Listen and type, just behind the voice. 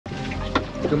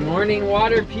Good morning,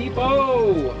 water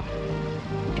people.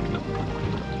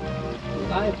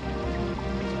 Live?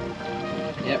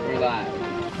 Yep, we're live.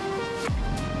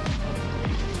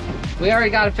 We already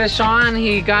got a fish on.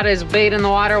 He got his bait in the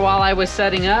water while I was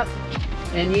setting up,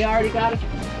 and he already got a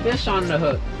fish on the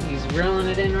hook. He's reeling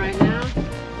it in right now.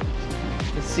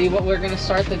 Let's see what we're gonna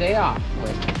start the day off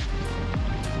with.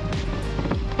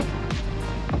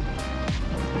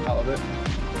 Halibut.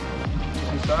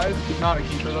 Decent size. Not a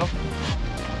keeper though.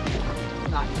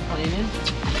 Not complaining.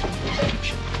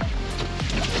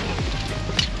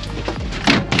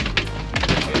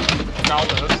 Now with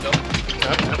the hook still.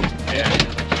 Yeah. I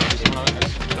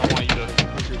just don't want you to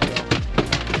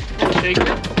shake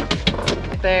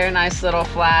it. There, nice little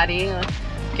flatty.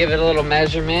 Give it a little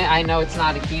measurement. I know it's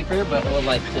not a keeper, but we'll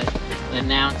like to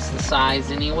announce the size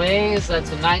anyways.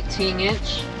 That's a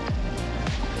 19-inch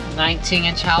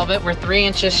halibut. We're 3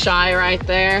 inches shy right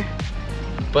there,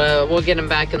 but we'll get him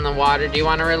back in the water. Do you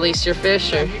want to release your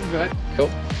fish? Or? Yeah, you can go ahead. Cool.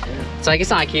 Yeah. It's like it's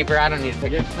not a keeper. I don't need a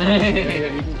picture.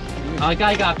 Yeah, I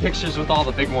got pictures with all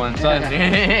the big ones. No,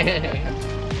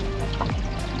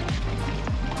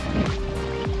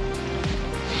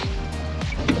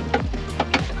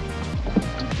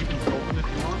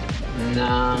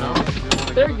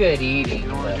 they're good eating. You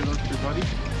don't want to give those to your buddy?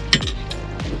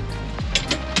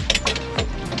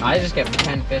 I just got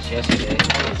 10 fish yesterday.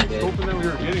 Hoping that we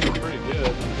were getting them pretty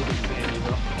good. Sandy,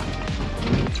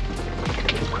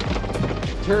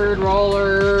 though. Turd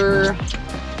roller.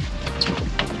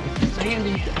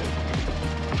 Sandy.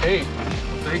 Hey,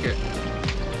 take it.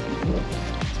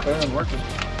 It's better than working.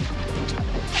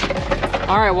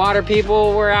 All right, water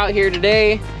people, we're out here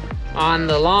today on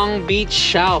the Long Beach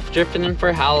shelf drifting in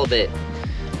for halibut.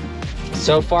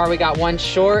 So far we got 1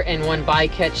 short and 1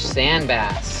 bycatch sand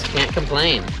bass. Can't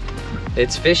complain.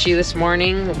 It's fishy this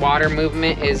morning. The water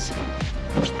movement is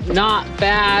not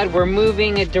bad. We're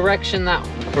moving the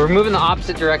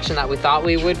opposite direction that we thought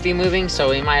we would be moving, so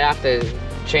we might have to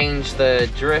change the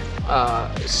drift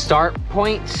start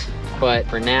point, but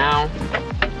for now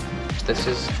this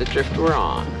is the drift we're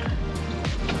on.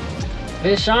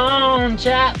 Fish on,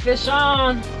 chat, fish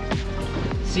on.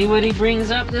 See what he brings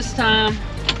up this time.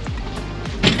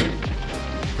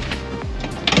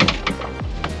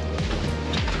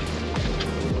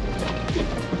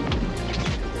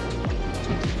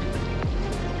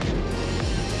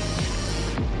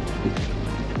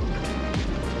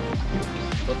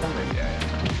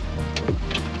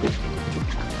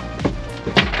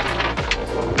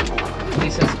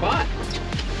 Decent spot.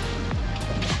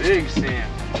 Big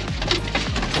sand.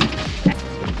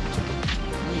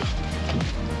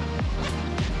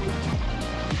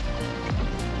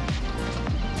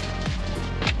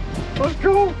 Let's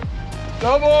go!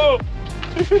 Double!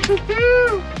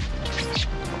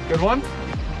 Good one?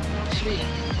 Sweet.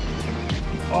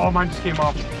 Oh, mine just came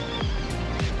off.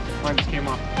 Mine just came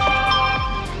off.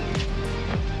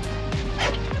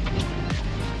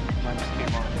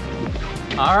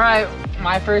 All right,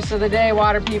 my first of the day,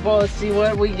 water people. Let's see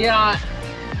what we got.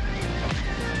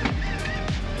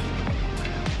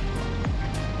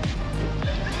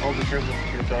 Oh, be careful.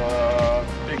 It's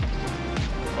big.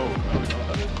 Oh, I don't know what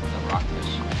that is. The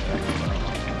rockfish. I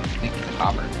think it's a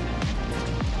copper.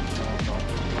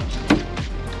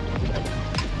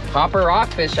 Copper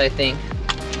rockfish, I think.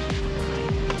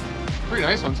 Pretty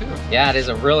nice one too. Yeah, it is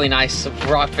a really nice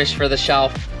rockfish for the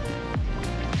shelf.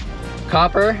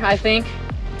 Copper, I think.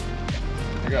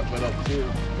 I got lit up too.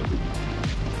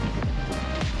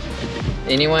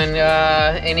 Anyone,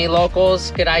 any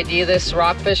locals could ID this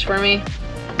rockfish for me?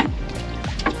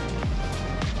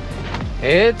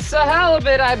 It's a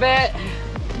halibut, I bet.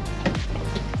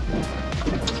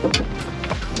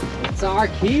 It's our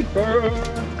keeper.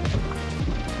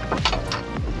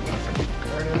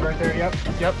 There it is right there. Yep.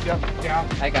 Yeah.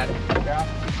 I got it.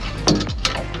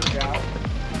 Yeah.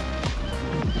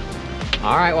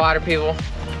 All right, water people.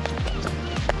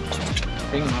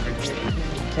 Bring them over here.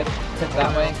 Tip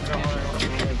that way.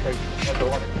 Let the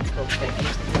water go.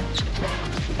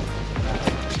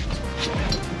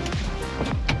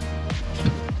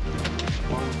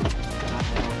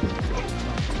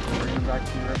 Bring them back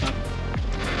to you right now.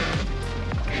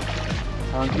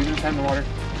 On two, time the water.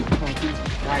 On two.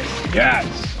 Nice. Yes!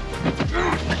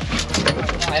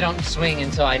 I don't swing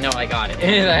until I know I got it.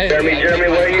 Jeremy,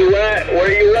 where you at?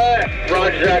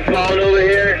 Roger that clown over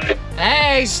here.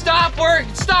 Hey, stop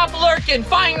lurking,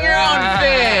 find your own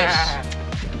fish.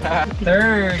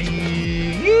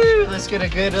 30. Woo, let's get a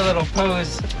good little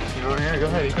pose. You know, here, go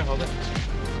ahead, you can hold it.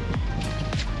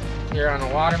 You're on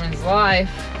a Waterman's Life.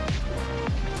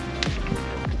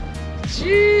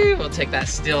 Gee, we'll take that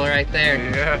still right there.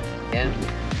 Yeah. Yeah.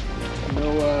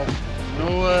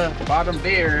 No bottom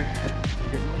there.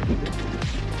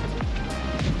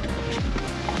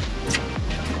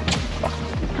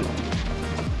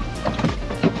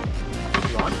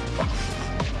 You on?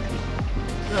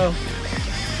 No.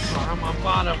 I'm on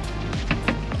bottom.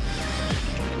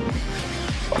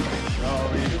 No,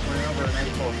 you just went over a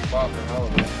nice little spot for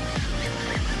halibut.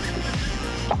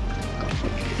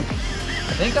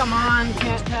 I think I'm on,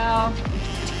 can't tell.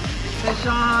 Fish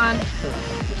on.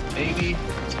 Maybe.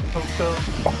 Hope so.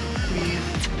 Please.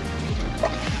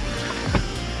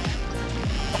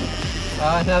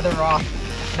 Another rock.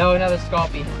 No, another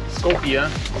Sculpin. Sculpia.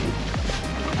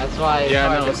 That's why it's Yeah,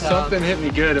 hard no, to tell. something hit me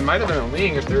good. It might have been a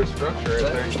ling if there's structure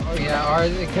right there. Oh yeah, or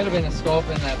it could have been a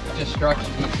Sculpin that just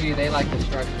structured you too. They like the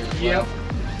structure as well. Yep.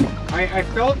 I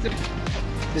felt it.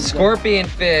 Scorpion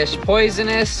fish,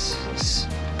 poisonous.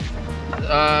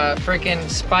 Freaking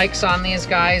spikes on these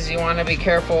guys. You want to be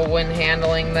careful when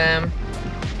handling them.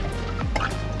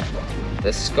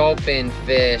 The Sculpin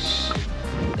fish.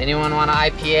 Anyone want an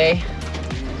IPA?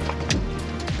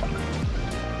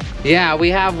 Yeah, we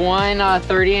have one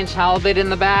 30-inch halibut in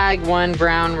the bag, one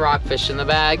brown rockfish in the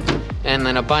bag, and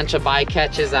then a bunch of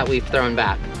bycatches that we've thrown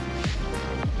back.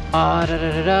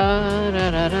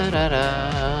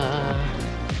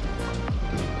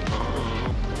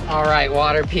 All right,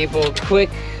 water people, quick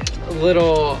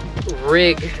little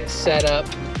rig setup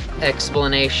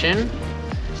explanation.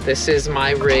 This is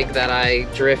my rig that I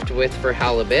drift with for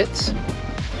halibut.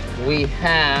 We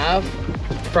have,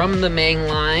 from the main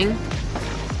line,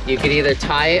 you could either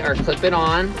tie it or clip it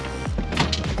on.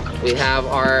 We have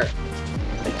our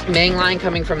main line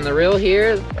coming from the reel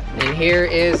here, and here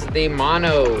is the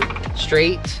mono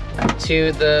straight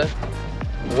to the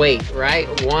weight, right?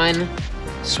 One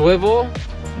swivel,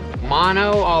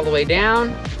 mono all the way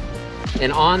down,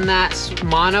 and on that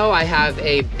mono I have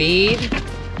a bead.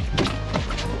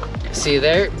 See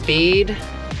there, bead,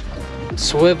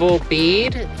 swivel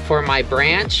bead for my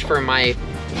branch, for my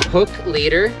hook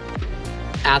leader.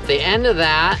 At the end of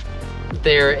that,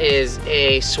 there is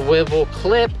a swivel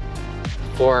clip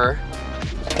for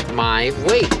my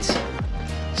weight.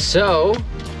 So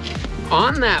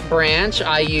on that branch,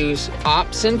 I use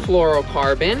Opsin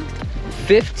Fluorocarbon.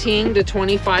 15 to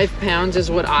 25 pounds is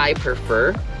what I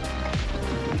prefer.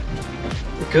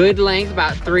 Good length,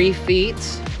 about 3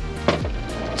 feet.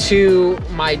 To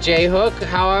my J-hook.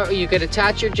 However, you could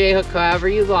attach your J-hook however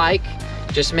you like.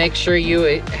 Just make sure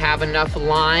you have enough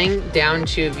line down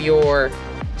to your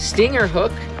stinger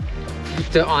hook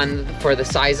for the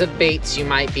size of baits you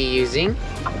might be using.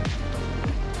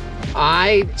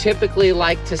 I typically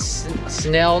like to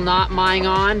snell knot mine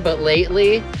on, but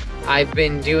lately I've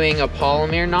been doing a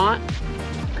polymer knot.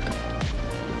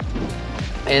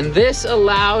 And this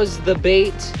allows the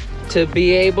bait to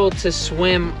be able to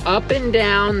swim up and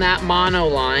down that mono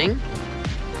line,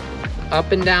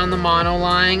 up and down the mono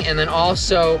line, and then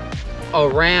also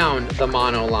around the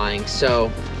mono line.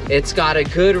 So it's got a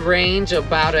good range,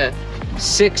 about a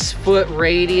 6-foot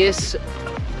radius,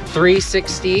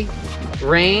 360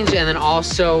 range, and then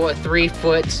also a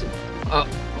 3-foot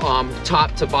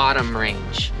top to bottom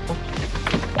range.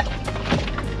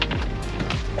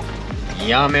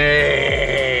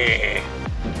 Yummy!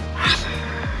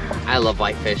 I love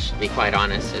whitefish, to be quite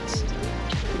honest.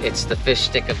 It's the fish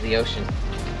stick of the ocean.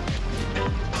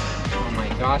 Oh my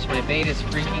gosh, my bait is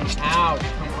freaking out.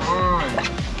 Come on.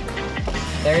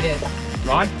 There it is.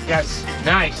 Rod? Yes.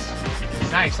 Nice.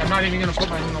 Nice. I'm not even gonna put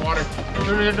mine in the water.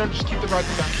 No, just keep the rod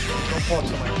down. Don't pull it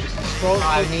so much. Just scroll. Oh,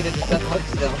 I needed to set the hook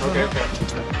still. Okay.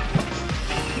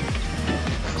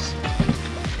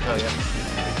 Oh yeah.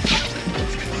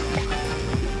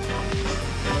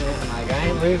 I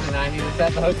ain't losing, I need to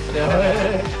set the hook still.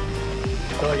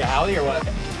 So like a alley or what?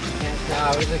 Can't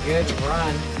tell, it was a good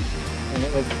run. And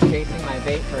it was chasing my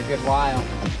bait for a good while.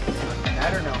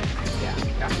 That or no? Yeah.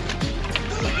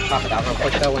 Pop it out real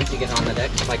quick though once you get on the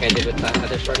deck, like I did with that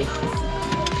other shorty.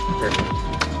 Perfect.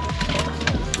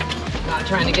 Not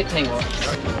trying to get tangled.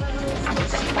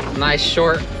 Nice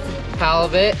short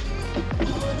halibut.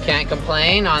 Can't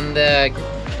complain on the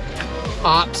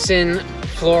Opsin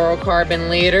Fluorocarbon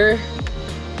leader.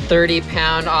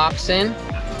 30-pound Opsin,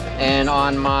 and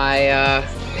on my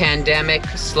pandemic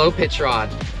slow pitch rod.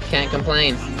 Can't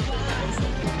complain.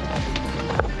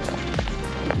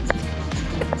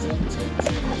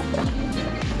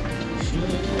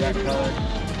 That color.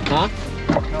 Huh?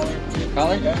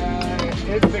 Color?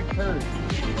 It's the curd.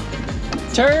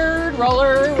 Turd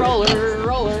roller, roller,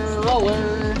 roller,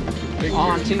 roller. Big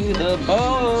Onto the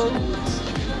boat.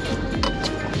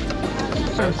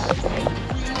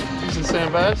 Using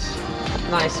sand bass.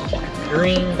 Nice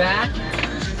green back.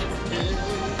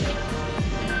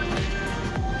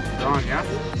 on, yeah?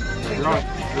 You're on.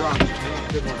 You're on.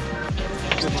 Good one.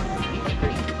 Good one.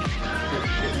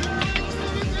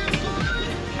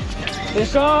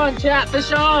 Fish on, chat,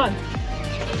 fish on.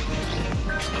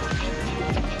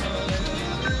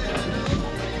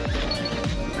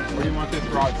 Where do you want this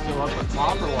rod? Still up on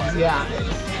top or what? Yeah.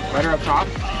 Better up top?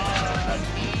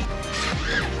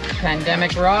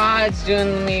 Pandemic rods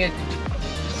doing me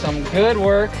some good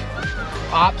work.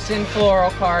 Opsin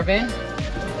Fluorocarbon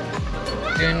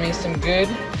doing me some good.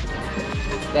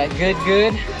 That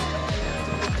good.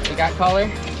 You got color?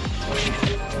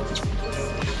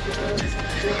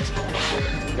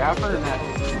 Gaffer or net?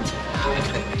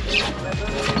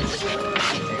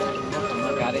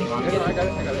 Got it. You want me to get it? I got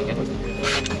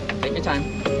it. Take your time.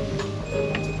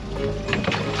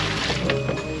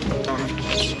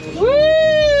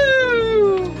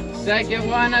 Woo! Second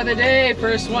one of the day.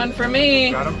 First one for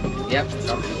me. Got him? Yep.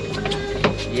 Got him.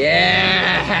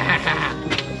 Yeah!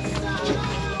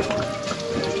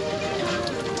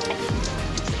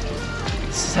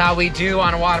 This is how we do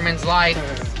on A Waterman's Life.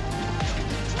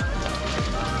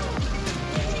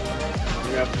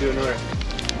 You have to do another.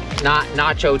 Not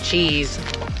nacho cheese,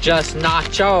 just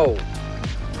nacho.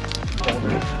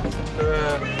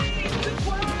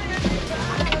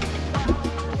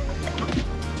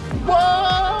 Whoa!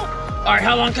 All right,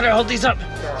 how long can I hold these up?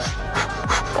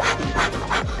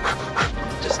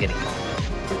 Just kidding.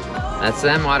 That's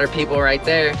them water people right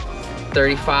there.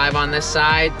 35 on this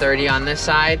side, 30 on this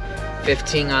side,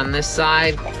 15 on this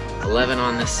side, 11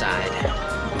 on this side.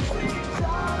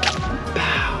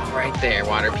 Pow, right there,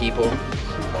 water people.